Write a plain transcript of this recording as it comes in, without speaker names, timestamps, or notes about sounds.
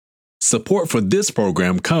Support for this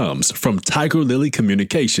program comes from Tiger Lily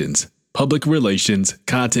Communications, public relations,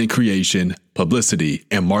 content creation, publicity,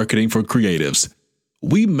 and marketing for creatives.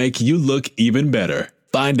 We make you look even better.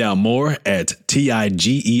 Find out more at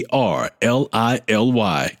TIGERLILY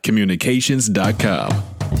communications.com.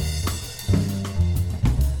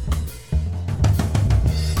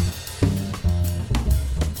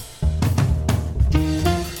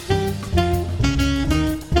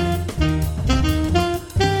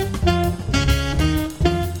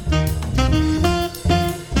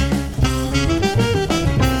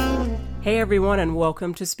 Hey everyone, and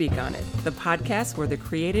welcome to Speak On It, the podcast where the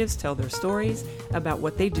creatives tell their stories about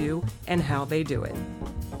what they do and how they do it.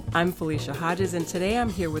 I'm Felicia Hodges, and today I'm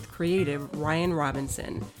here with creative Ryan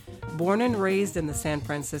Robinson. Born and raised in the San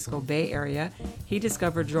Francisco Bay Area, he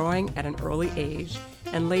discovered drawing at an early age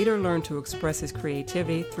and later learned to express his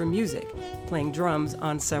creativity through music, playing drums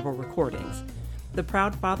on several recordings. The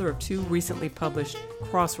proud father of two recently published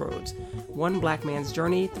Crossroads, One Black Man's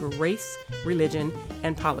Journey Through Race, Religion,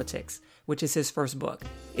 and Politics, which is his first book.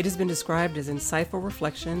 It has been described as insightful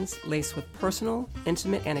reflections laced with personal,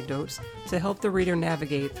 intimate anecdotes to help the reader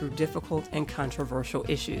navigate through difficult and controversial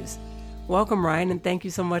issues. Welcome, Ryan, and thank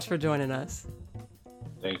you so much for joining us.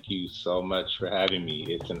 Thank you so much for having me.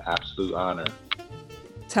 It's an absolute honor.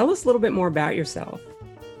 Tell us a little bit more about yourself.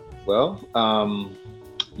 Well,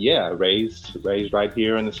 raised right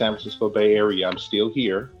here in the San Francisco Bay Area. I'm still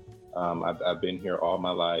here. I've been here all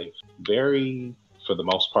my life. Very, for the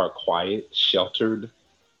most part, quiet, sheltered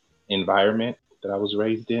environment that I was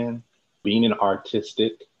raised in. Being an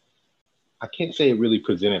artistic, I can't say it really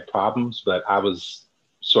presented problems, but I was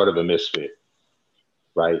sort of a misfit,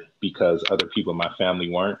 right? Because other people in my family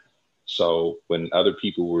weren't. So when other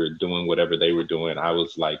people were doing whatever they were doing, I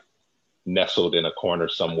was like nestled in a corner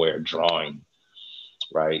somewhere drawing,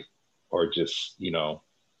 right? Or just,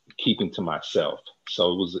 keeping to myself.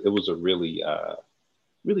 So it was a really,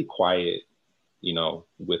 really quiet,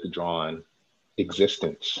 withdrawn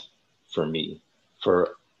existence for me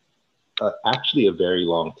for actually a very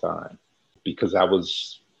long time, because that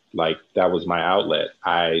was my outlet.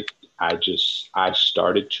 I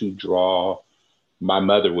started to draw. My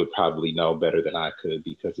mother would probably know better than I could,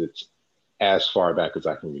 because it's as far back as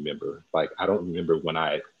I can remember. Like, I don't remember when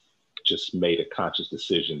I just made a conscious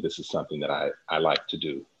decision, this is something that I like to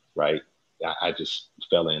do, right? I just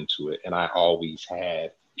fell into it. And I always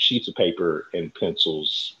had sheets of paper and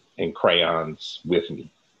pencils and crayons with me,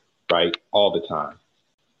 right? All the time.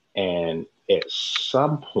 And at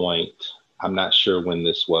some point, I'm not sure when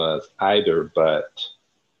this was either, but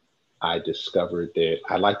I discovered that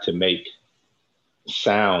I like to make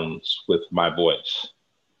sounds with my voice,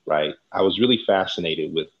 right? I was really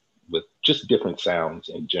fascinated with just different sounds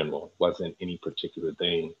in general. It wasn't any particular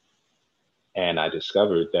thing. And I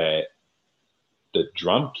discovered that the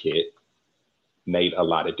drum kit made a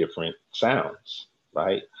lot of different sounds,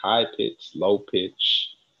 right? High pitch, low pitch,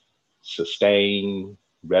 sustain,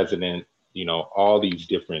 resonant, all these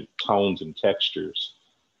different tones and textures.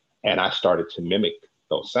 And I started to mimic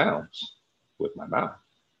those sounds with my mouth.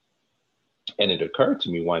 And it occurred to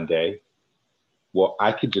me one day, well,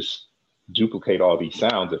 I could just duplicate all these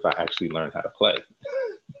sounds if I actually learned how to play,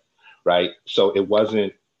 right? So I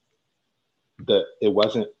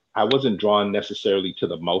wasn't drawn necessarily to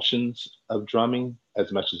the motions of drumming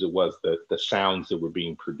as much as it was the sounds that were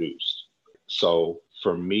being produced. So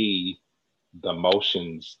for me, the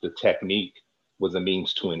motions, the technique was a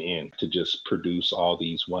means to an end to just produce all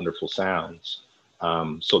these wonderful sounds.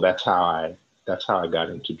 So that's how I got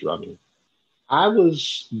into drumming. I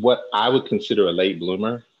was what I would consider a late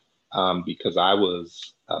bloomer, because I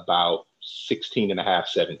was about 16 and a half,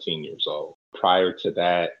 17 years old. Prior to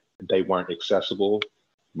that, they weren't accessible.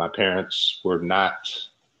 My parents were not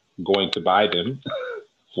going to buy them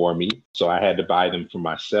for me, so I had to buy them for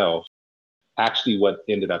myself. Actually, what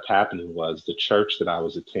ended up happening was the church that I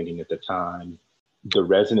was attending at the time, the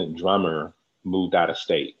resident drummer moved out of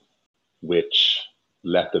state, which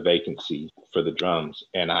left a vacancy for the drums.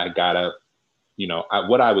 And I got up,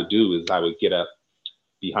 what I would do is I would get up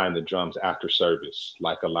behind the drums after service,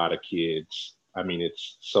 like a lot of kids. I mean,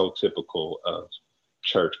 it's so typical of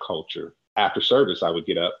church culture. After service, I would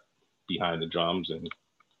get up behind the drums and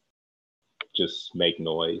just make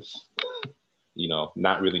noise,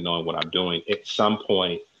 not really knowing what I'm doing. At some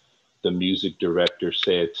point, the music director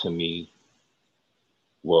said to me,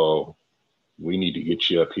 well, we need to get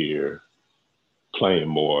you up here playing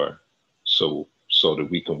more so that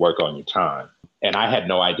we can work on your time. And I had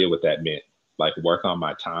no idea what that meant. Like, work on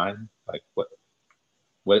my time? Like, what,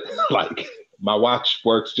 like, my watch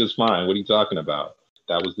works just fine. What are you talking about?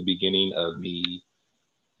 That was the beginning of me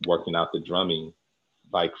working out the drumming,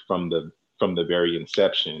 like from the very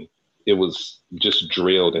inception, it was just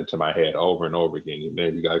drilled into my head over and over again. And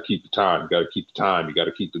then you got to keep the time, you got to keep the time, you got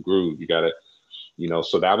to keep the groove, you got to,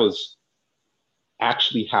 so that was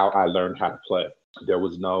actually how I learned how to play. There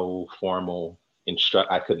was no formal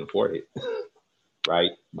I couldn't afford it,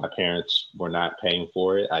 right? My parents were not paying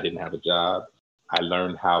for it. I didn't have a job. I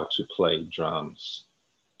learned how to play drums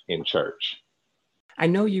in church. I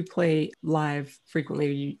know you play live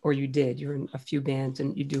frequently, or you did. You're in a few bands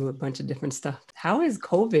and you do a bunch of different stuff. How has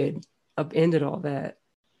COVID upended all that?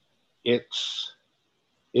 It's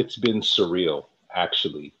been surreal,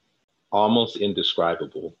 actually, almost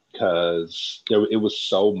indescribable, because it was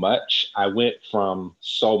so much. I went from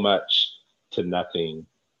so much to nothing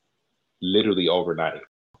literally overnight.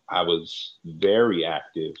 I was very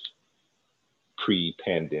active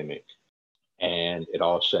pre-pandemic and it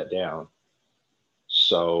all shut down.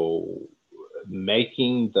 So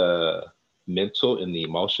making the mental and the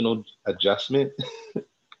emotional adjustment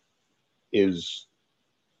it's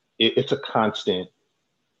a constant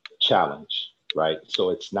challenge, right? So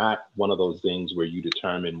it's not one of those things where you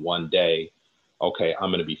determine one day, okay, I'm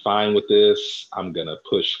going to be fine with this. I'm going to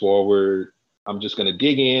push forward. I'm just going to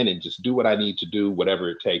dig in and just do what I need to do, whatever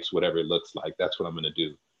it takes, whatever it looks like. That's what I'm going to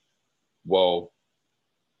do. Well,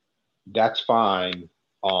 that's fine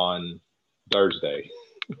on Thursday,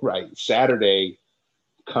 right? Saturday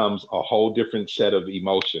comes a whole different set of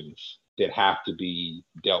emotions that have to be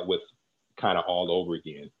dealt with kind of all over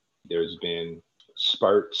again. There's been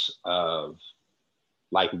spurts of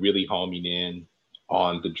like really homing in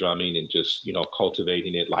on the drumming and just,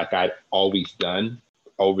 cultivating it like I'd always done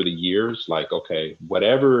over the years. Like, okay,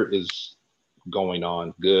 whatever is going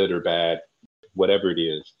on, good or bad, whatever it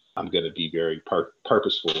is, I'm going to be very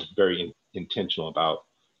purposeful, very intentional about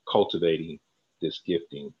cultivating this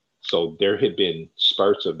gifting. So there had been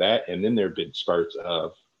spurts of that. And then there have been spurts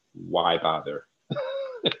of why bother?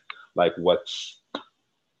 Like, what's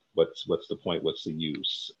the point? What's the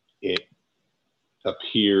use? It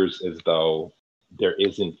appears as though there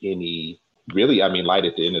isn't any really, light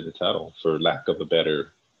at the end of the tunnel, for lack of a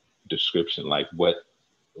better description. Like,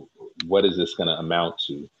 what is this going to amount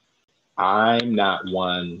to? I'm not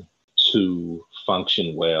one to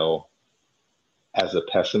function well as a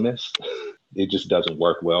pessimist. It just doesn't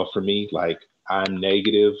work well for me. Like, I'm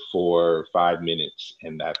negative for 5 minutes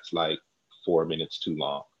and that's like 4 minutes too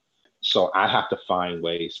long. So I have to find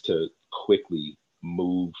ways to quickly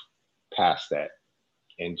move past that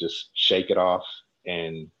and just shake it off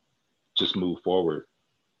and just move forward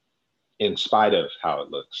in spite of how it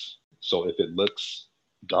looks. So if it looks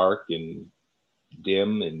dark and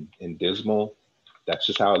dim and dismal, that's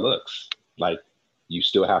just how it looks. Like, you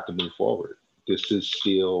still have to move forward. This is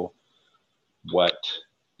still what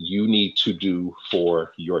you need to do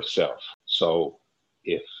for yourself. So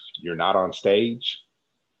if you're not on stage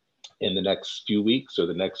in the next few weeks or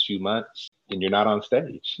the next few months, and you're not on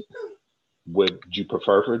stage, would you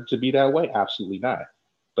prefer for it to be that way? Absolutely not.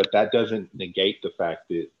 But that doesn't negate the fact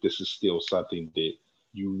that this is still something that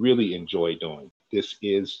you really enjoy doing. This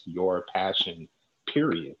is your passion,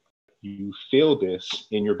 period. You feel this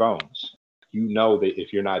in your bones. You know that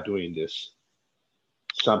if you're not doing this,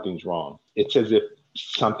 something's wrong. It's as if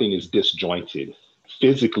something is disjointed.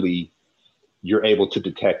 Physically, you're able to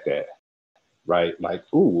detect that, right? Like,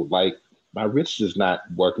 ooh, like my wrist is not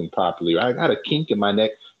working properly. I got a kink in my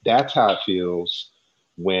neck. That's how it feels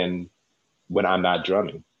when I'm not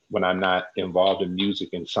drumming, when I'm not involved in music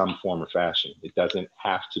in some form or fashion. It doesn't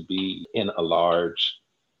have to be in a large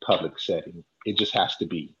public setting. It just has to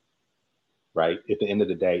be, right? At the end of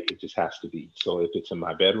the day, it just has to be. So if it's in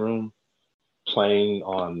my bedroom, playing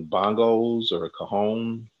on bongos or a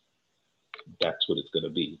cajon, that's what it's going to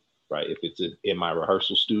be, right? If it's in my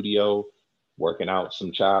rehearsal studio, working out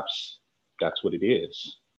some chops, that's what it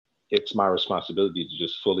is. It's my responsibility to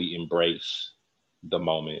just fully embrace the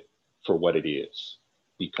moment for what it is,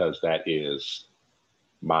 because that is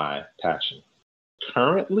my passion.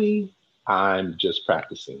 Currently, I'm just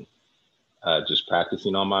practicing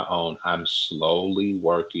on my own. I'm slowly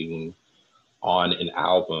working on an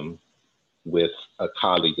album with a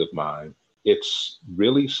colleague of mine. It's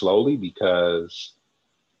really slowly, because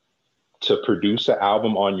to produce an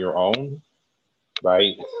album on your own,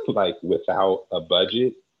 right? Like without a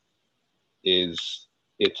budget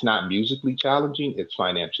it's not musically challenging, it's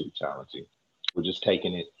financially challenging. We're just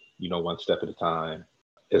taking it, one step at a time.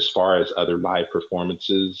 As far as other live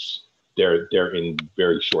performances, they're in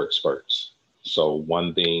very short spurts. So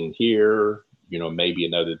one thing here, maybe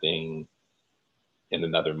another thing in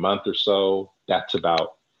another month or so. That's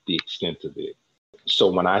about the extent of it. So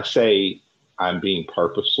when I say I'm being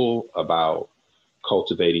purposeful about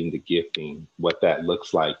cultivating the gifting. What that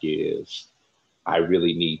looks like is I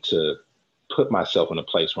really need to put myself in a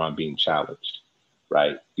place where I'm being challenged,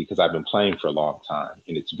 right? Because I've been playing for a long time,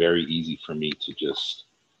 and it's very easy for me to just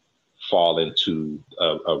fall into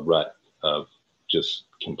a rut of just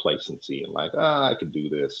complacency and like, I could do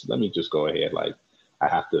this. Let me just go ahead. Like, I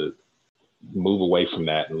have to move away from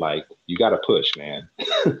that. And like, you got to push, man,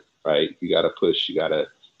 right? You got to push. You got to,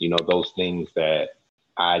 those things that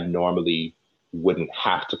I normally wouldn't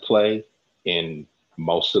have to play in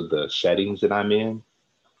most of the settings that I'm in,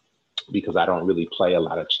 because I don't really play a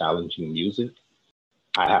lot of challenging music.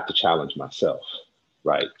 I have to challenge myself,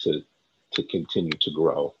 right? To continue to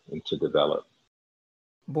grow and to develop.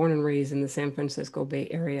 Born and raised in the San Francisco Bay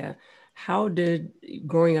Area, how did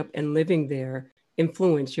growing up and living there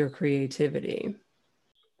influence your creativity?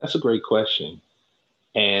 That's a great question.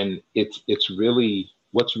 And it's really,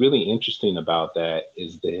 what's really interesting about that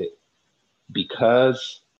is that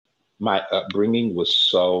because my upbringing was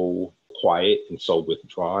so quiet and so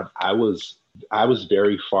withdrawn, I was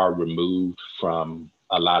very far removed from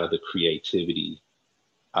a lot of the creativity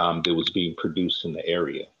that was being produced in the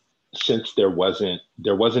area. Since there wasn't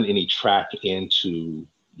any track into,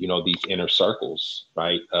 these inner circles,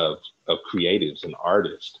 right, of creatives and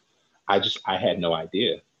artists, I had no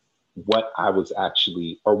idea what I was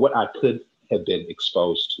actually, or what I could have been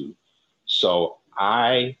exposed to. So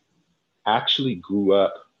I actually grew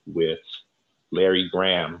up with Larry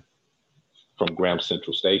Graham from Graham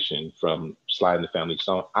Central Station, from Sly and the Family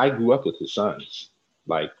Stone. I grew up with his sons.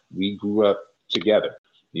 Like, we grew up together.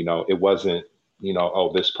 It wasn't,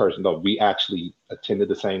 this person. No, we actually attended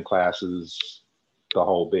the same classes, the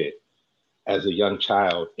whole bit. As a young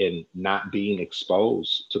child, and not being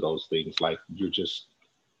exposed to those things, like, you're just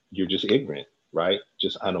ignorant, right?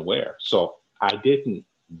 Just unaware. So I didn't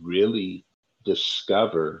really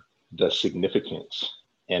discover the significance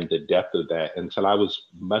and the depth of that until I was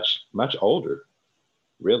much, much older,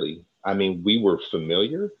 really. I mean, we were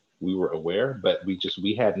familiar, we were aware, but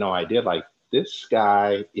we had no idea, like, this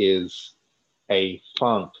guy is a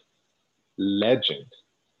funk legend.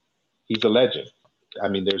 He's a legend. I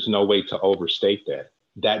mean, there's no way to overstate that.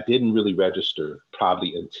 That didn't really register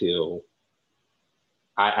probably until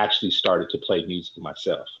I actually started to play music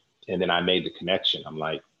myself. And then I made the connection. I'm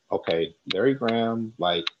like, okay, Larry Graham,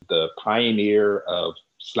 like the pioneer of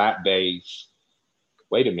slap bass.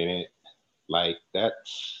 Wait a minute, like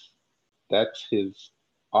that's his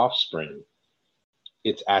offspring.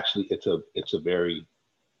 It's a very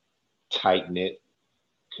tight-knit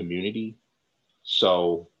community.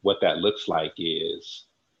 So what that looks like is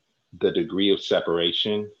the degree of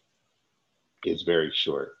separation is very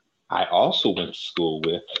short. I also went to school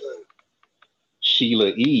with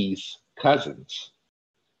Sheila E.'s cousins.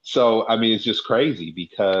 So, I mean, it's just crazy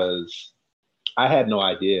because I had no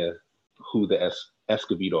idea who the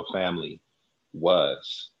Escovedo family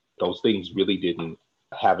was. Those things really didn't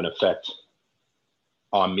have an effect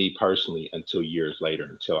on me personally until years later,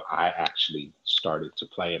 until I actually started to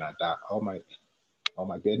play. And I thought, oh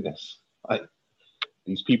my goodness, like,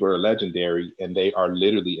 these people are legendary and they are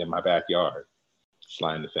literally in my backyard.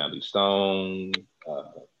 Sly and the Family Stone,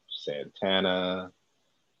 Santana,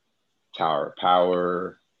 Tower of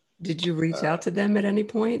Power. Did you reach out to them at any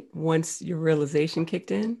point once your realization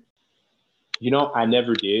kicked in? I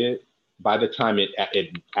never did. By the time it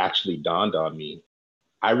actually dawned on me,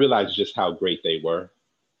 I realized just how great they were.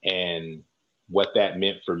 And what that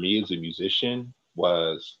meant for me as a musician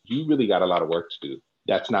was, you really got a lot of work to do.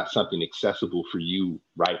 That's not something accessible for you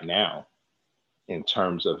right now in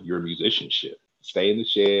terms of your musicianship. Stay in the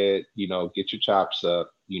shed, get your chops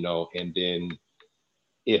up, and then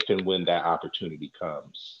if and when that opportunity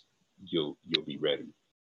comes, you'll be ready.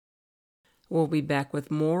 We'll be back with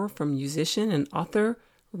more from musician and author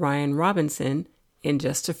Ryan Robinson in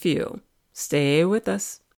just a few. Stay with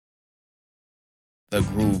us. The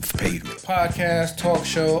Groove Pavement podcast, talk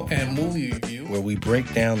show, and movie review, where we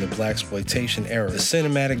break down the blaxploitation era, the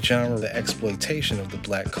cinematic genre, the exploitation of the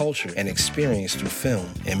black culture and experience through film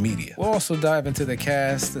and media. We'll also dive into the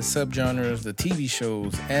cast, the subgenres, the TV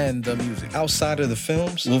shows, and the music. Outside of the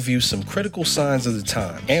films, we'll view some critical signs of the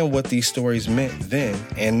time and what these stories meant then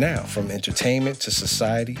and now, from entertainment to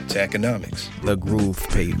society to economics. The Groove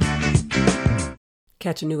Pavement.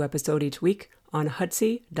 Catch a new episode each week on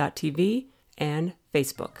Hutsy.tv and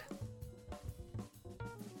Facebook.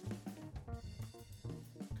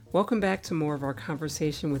 Welcome back to more of our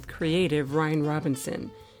conversation with creative Ryan Robinson.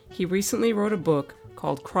 He recently wrote a book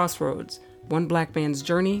called Crossroads, One Black Man's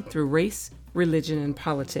Journey Through Race, Religion, and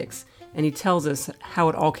Politics, and he tells us how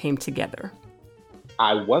it all came together.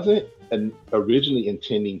 I wasn't originally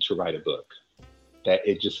intending to write a book. That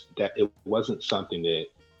it wasn't something that,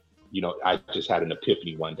 I just had an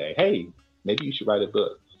epiphany one day. Hey, maybe you should write a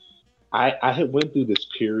book. I had went through this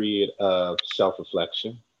period of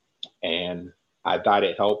self-reflection, and I thought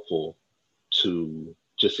it helpful to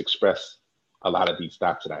just express a lot of these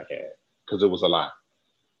thoughts that I had, because it was a lot,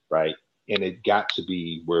 right? And it got to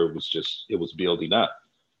be where it was building up.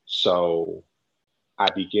 So I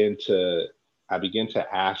began to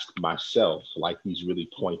ask myself like these really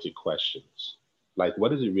pointed questions. Like,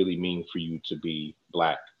 what does it really mean for you to be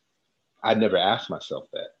Black? I'd never asked myself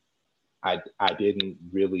that. I didn't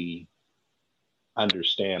really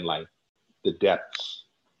understand like the depths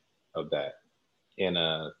of that in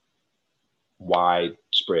a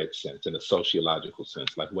widespread sense, in a sociological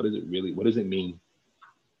sense. Like, what does it mean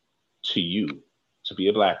to you to be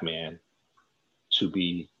a Black man, to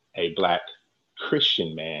be a Black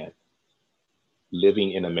Christian man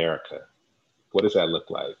living in America? What does that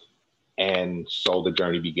look like? And so the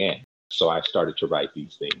journey began. So I started to write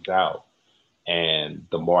these things out. And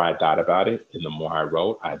the more I thought about it and the more I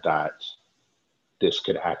wrote, I thought this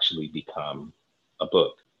could actually become a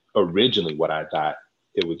book. Originally, what I thought,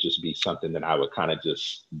 it would just be something that I would kind of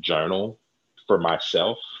just journal for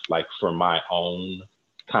myself, like for my own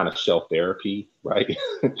kind of self-therapy, right?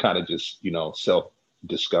 Kind of just,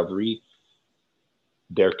 self-discovery.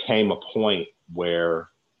 There came a point where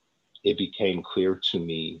it became clear to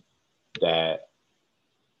me that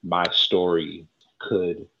my story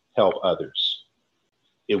could help others.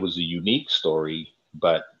 It was a unique story,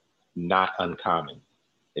 but not uncommon,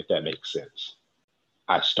 if that makes sense.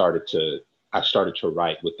 I started to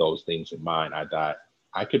write with those things in mind. I thought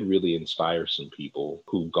I could really inspire some people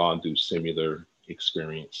who've gone through similar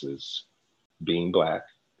experiences being Black.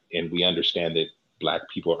 And we understand that Black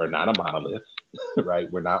people are not a monolith,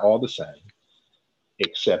 right? We're not all the same,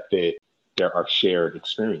 except that there are shared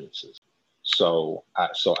experiences. So I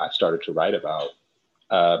started to write about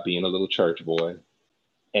being a little church boy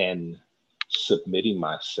and submitting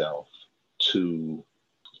myself to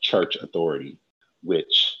church authority,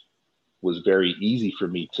 which was very easy for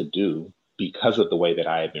me to do because of the way that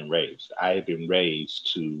I had been raised. I had been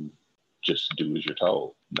raised to just do as you're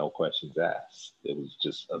told, no questions asked. It was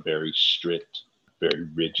just a very strict, very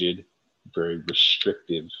rigid, very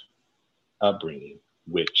restrictive upbringing,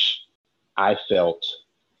 which I felt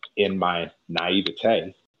in my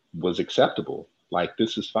naivete was acceptable. Like,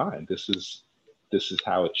 this is fine. This is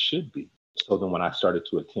how it should be. So then when I started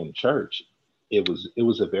to attend church, it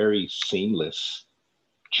was a very seamless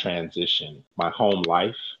transition. My home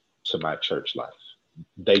life to my church life.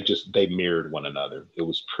 They mirrored one another. It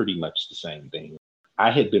was pretty much the same thing. I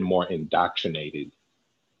had been more indoctrinated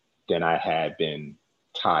than I had been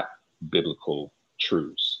taught biblical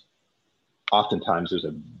truths. Oftentimes there's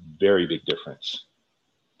a very big difference.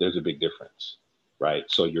 There's a big difference, right?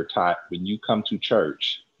 So you're taught when you come to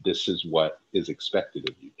church, this is what is expected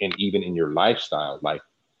of you. And even in your lifestyle, like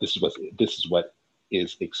this is what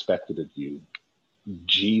is expected of you.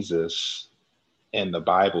 Jesus and the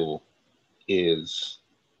Bible is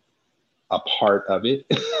a part of it,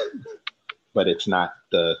 but it's not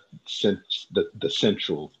the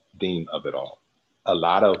central theme of it all. A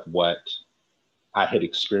lot of what I had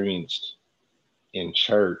experienced in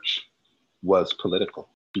church was political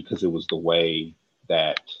because it was the way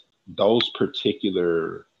that those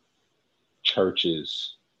particular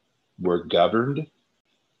churches were governed.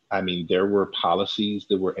 I mean, there were policies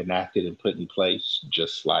that were enacted and put in place,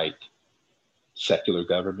 just like secular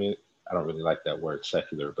government. I don't really like that word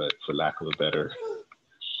secular, but for lack of a better,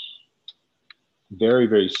 very,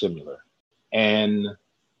 very similar. And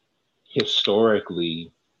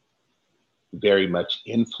historically, very much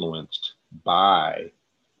influenced by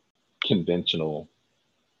conventional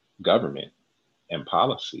government and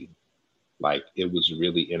policy. Like, it was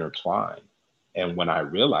really intertwined. And when I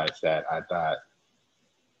realized that, I thought,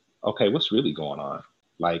 okay, what's really going on?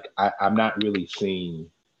 Like, I'm not really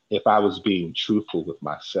seeing, if I was being truthful with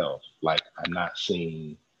myself, like, I'm not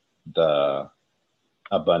seeing the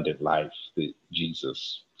abundant life that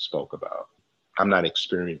Jesus spoke about. I'm not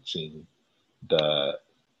experiencing the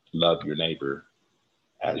love your neighbor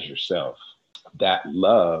as yourself. That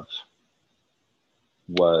love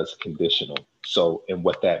was conditional. So, and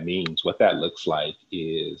what that means, what that looks like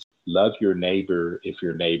is love your neighbor if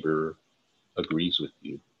your neighbor agrees with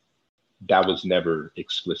you. That was never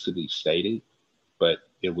explicitly stated, but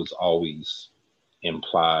it was always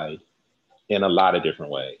implied in a lot of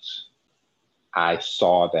different ways. I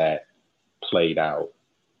saw that played out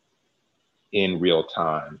in real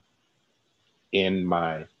time in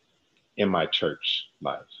my church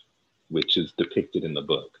life, which is depicted in the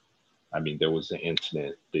book. I mean, there was an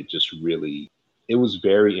incident that just really, it was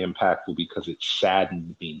very impactful because it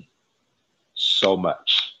saddened me so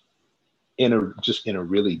much in a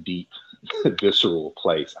really deep, visceral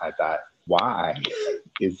place. I thought, why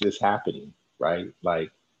is this happening? Right?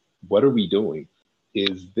 Like, what are we doing?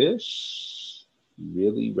 Is this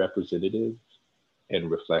really representative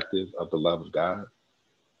and reflective of the love of God?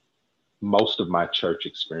 Most of my church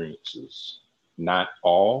experiences, not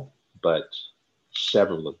all, but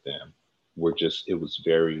several of them were just, it was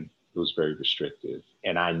very restrictive.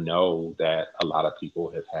 And I know that a lot of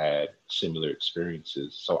people have had similar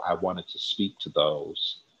experiences. So I wanted to speak to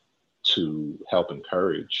those to help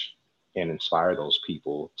encourage and inspire those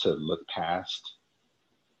people to look past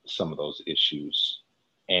some of those issues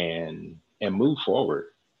and move forward.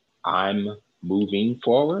 I'm moving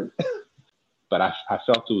forward, but I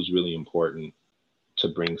felt it was really important to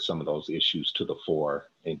bring some of those issues to the fore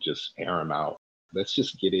and just air them out. Let's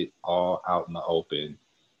just get it all out in the open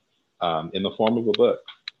in the form of a book.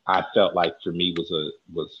 I felt like for me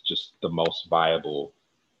was just the most viable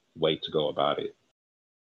way to go about it.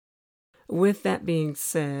 With that being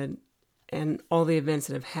said, and all the events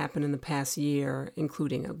that have happened in the past year,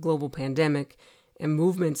 including a global pandemic and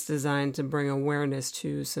movements designed to bring awareness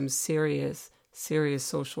to some serious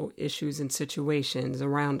social issues and situations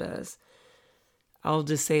around us, I'll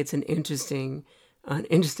just say it's an interesting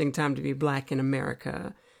time to be Black in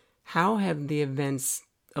America. How have the events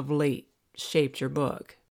of late shaped your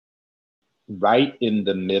book? Right in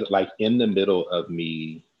the middle of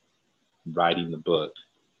me writing the book,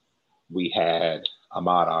 we had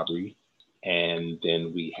Ahmaud Arbery, and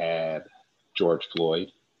then we had George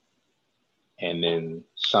Floyd, and then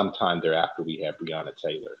sometime thereafter we had Breonna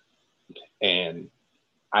Taylor. And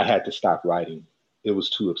I had to stop writing. It was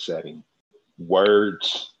too upsetting.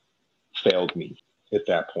 Words failed me at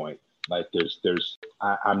that point. Like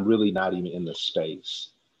I'm really not even in the space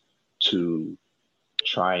to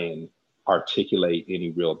try and articulate any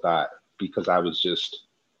real thought because I was just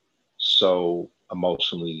so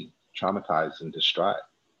emotionally traumatized and distraught.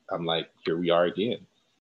 I'm like, here we are again.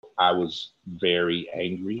 I was very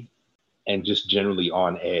angry and just generally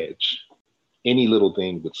on edge. Any little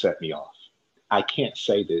thing would set me off. I can't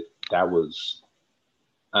say that was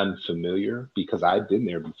unfamiliar because I've been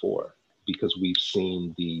there before, because we've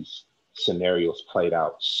seen these scenarios played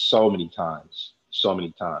out so many times.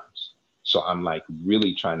 So I'm like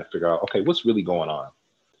really trying to figure out, okay, what's really going on?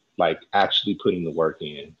 Like actually putting the work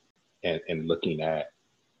in and looking at,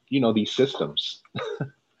 these systems,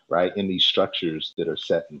 right? And these structures that are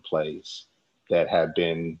set in place that have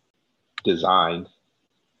been designed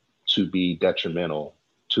to be detrimental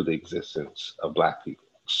to the existence of Black people.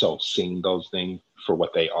 So seeing those things for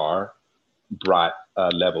what they are brought a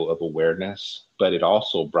level of awareness, but it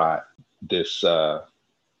also brought this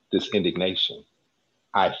indignation.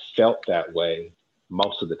 I felt that way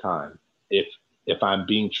most of the time. If I'm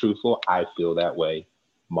being truthful, I feel that way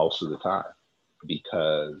most of the time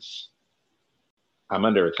because I'm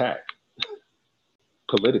under attack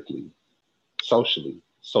politically, socially,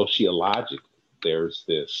 sociologically. There's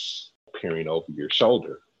this peering over your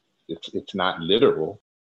shoulder. It's not literal,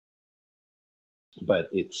 but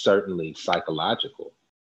it's certainly psychological.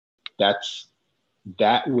 That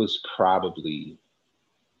was probably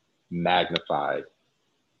magnified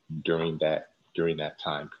during that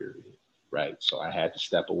time period, right? So I had to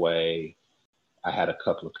step away. I had a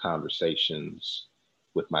couple of conversations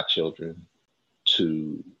with my children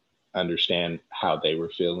to understand how they were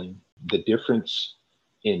feeling. The difference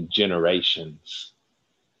in generations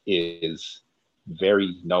is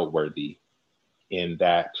very noteworthy in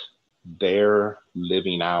that they're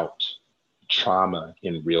living out trauma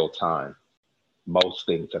in real time. Most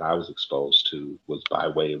things that I was exposed to was by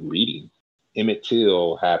way of reading. Emmett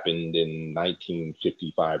Till happened in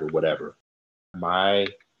 1955 or whatever. My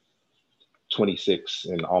 26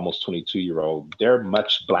 and almost 22-year-old, they're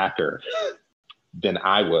much Blacker than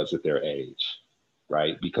I was at their age,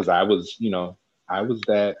 right? Because I was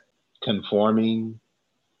that conforming,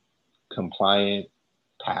 compliant,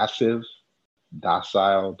 passive,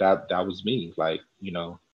 docile. That was me,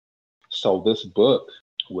 So this book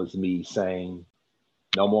was me saying,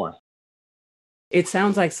 no more. It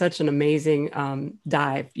sounds like such an amazing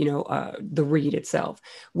dive, the read itself.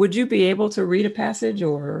 Would you be able to read a passage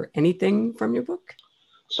or anything from your book?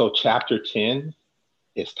 So chapter 10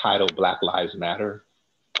 is titled Black Lives Matter, ?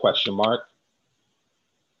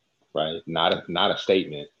 Right? Not a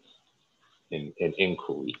statement, an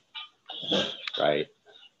inquiry, right?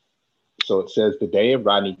 So it says, the day of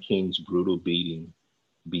Rodney King's brutal beating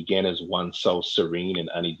began as one so serene and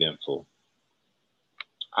uneventful.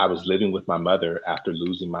 I was living with my mother after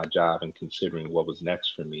losing my job and considering what was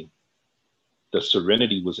next for me. The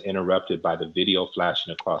serenity was interrupted by the video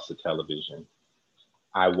flashing across the television.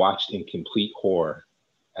 I watched in complete horror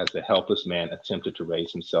as the helpless man attempted to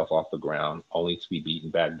raise himself off the ground, only to be beaten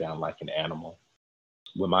back down like an animal.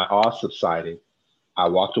 When my awe subsided, I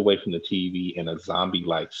walked away from the TV in a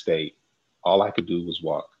zombie-like state. All I could do was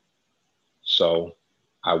walk. So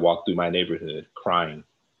I walked through my neighborhood, crying.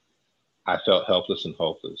 I felt helpless and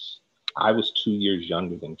hopeless. I was 2 years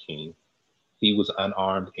younger than King. He was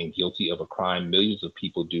unarmed and guilty of a crime millions of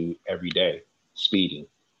people do every day, speeding.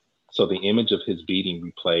 So the image of his beating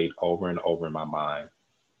replayed over and over in my mind.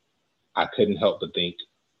 I couldn't help but think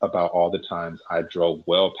about all the times I drove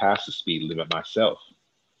well past the speed limit myself,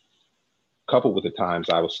 coupled with the times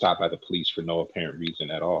I was stopped by the police for no apparent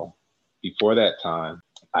reason at all. Before that time,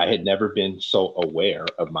 I had never been so aware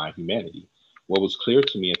of my humanity. What was clear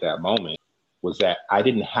to me at that moment was that I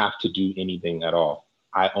didn't have to do anything at all.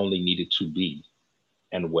 I only needed to be.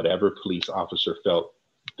 And whatever police officer felt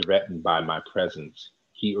threatened by my presence,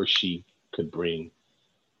 he or she could bring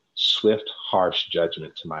swift, harsh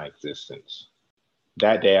judgment to my existence.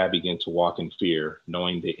 That day, I began to walk in fear,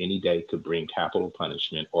 knowing that any day could bring capital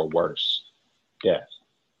punishment or worse, death.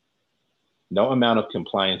 No amount of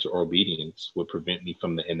compliance or obedience would prevent me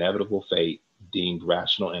from the inevitable fate deemed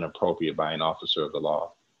rational and appropriate by an officer of the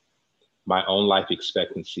law. My own life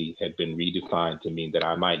expectancy had been redefined to mean that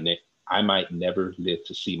I might never live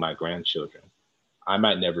to see my grandchildren. I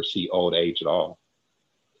might never see old age at all.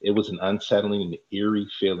 It was an unsettling and eerie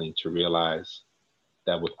feeling to realize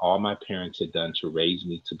that with all my parents had done to raise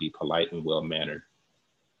me to be polite and well-mannered,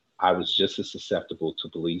 I was just as susceptible to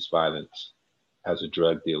police violence as a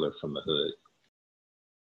drug dealer from the hood.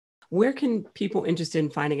 Where can people interested in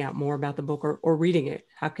finding out more about the book or reading it,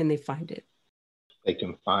 how can they find it? They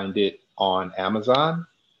can find it on Amazon.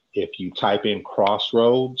 If you type in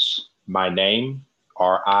Crossroads, my name,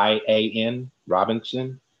 R-I-A-N,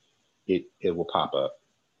 Robinson, it will pop up.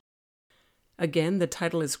 Again, the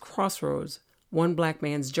title is Crossroads, One Black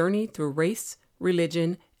Man's Journey Through Race,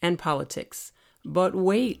 Religion, and Politics. But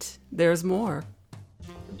wait, there's more.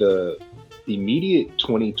 The immediate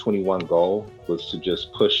 2021 goal was to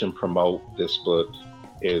just push and promote this book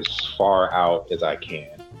as far out as I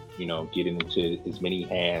can. You know, getting into as many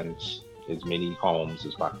hands, as many homes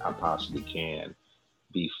as I possibly can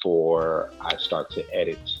before I start to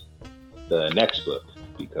edit the next book,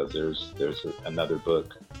 because there's another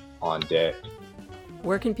book on deck.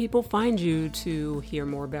 Where can people find you to hear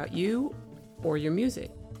more about you or your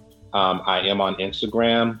music? I am on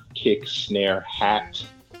Instagram,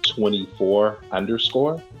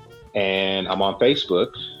 kicksnarehat24_, and I'm on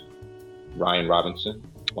Facebook, Ryan Robinson.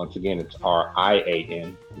 Once again, it's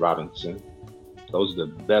R-I-A-N Robinson. Those are the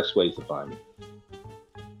best ways to find me.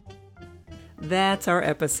 That's our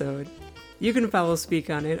episode. You can follow Speak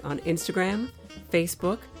On It on Instagram,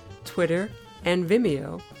 Facebook, Twitter, and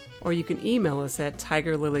Vimeo, or you can email us at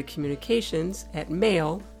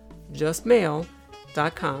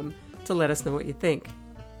tigerlilycommunications@mail.com to let us know what you think.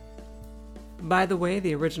 By the way,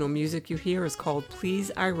 the original music you hear is called Please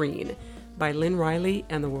Irene by Lynn Riley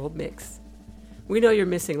and the World Mix. We know you're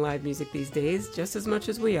missing live music these days just as much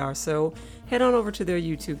as we are, so head on over to their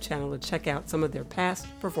YouTube channel to check out some of their past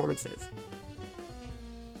performances.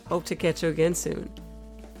 Hope to catch you again soon.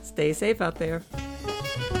 Stay safe out there.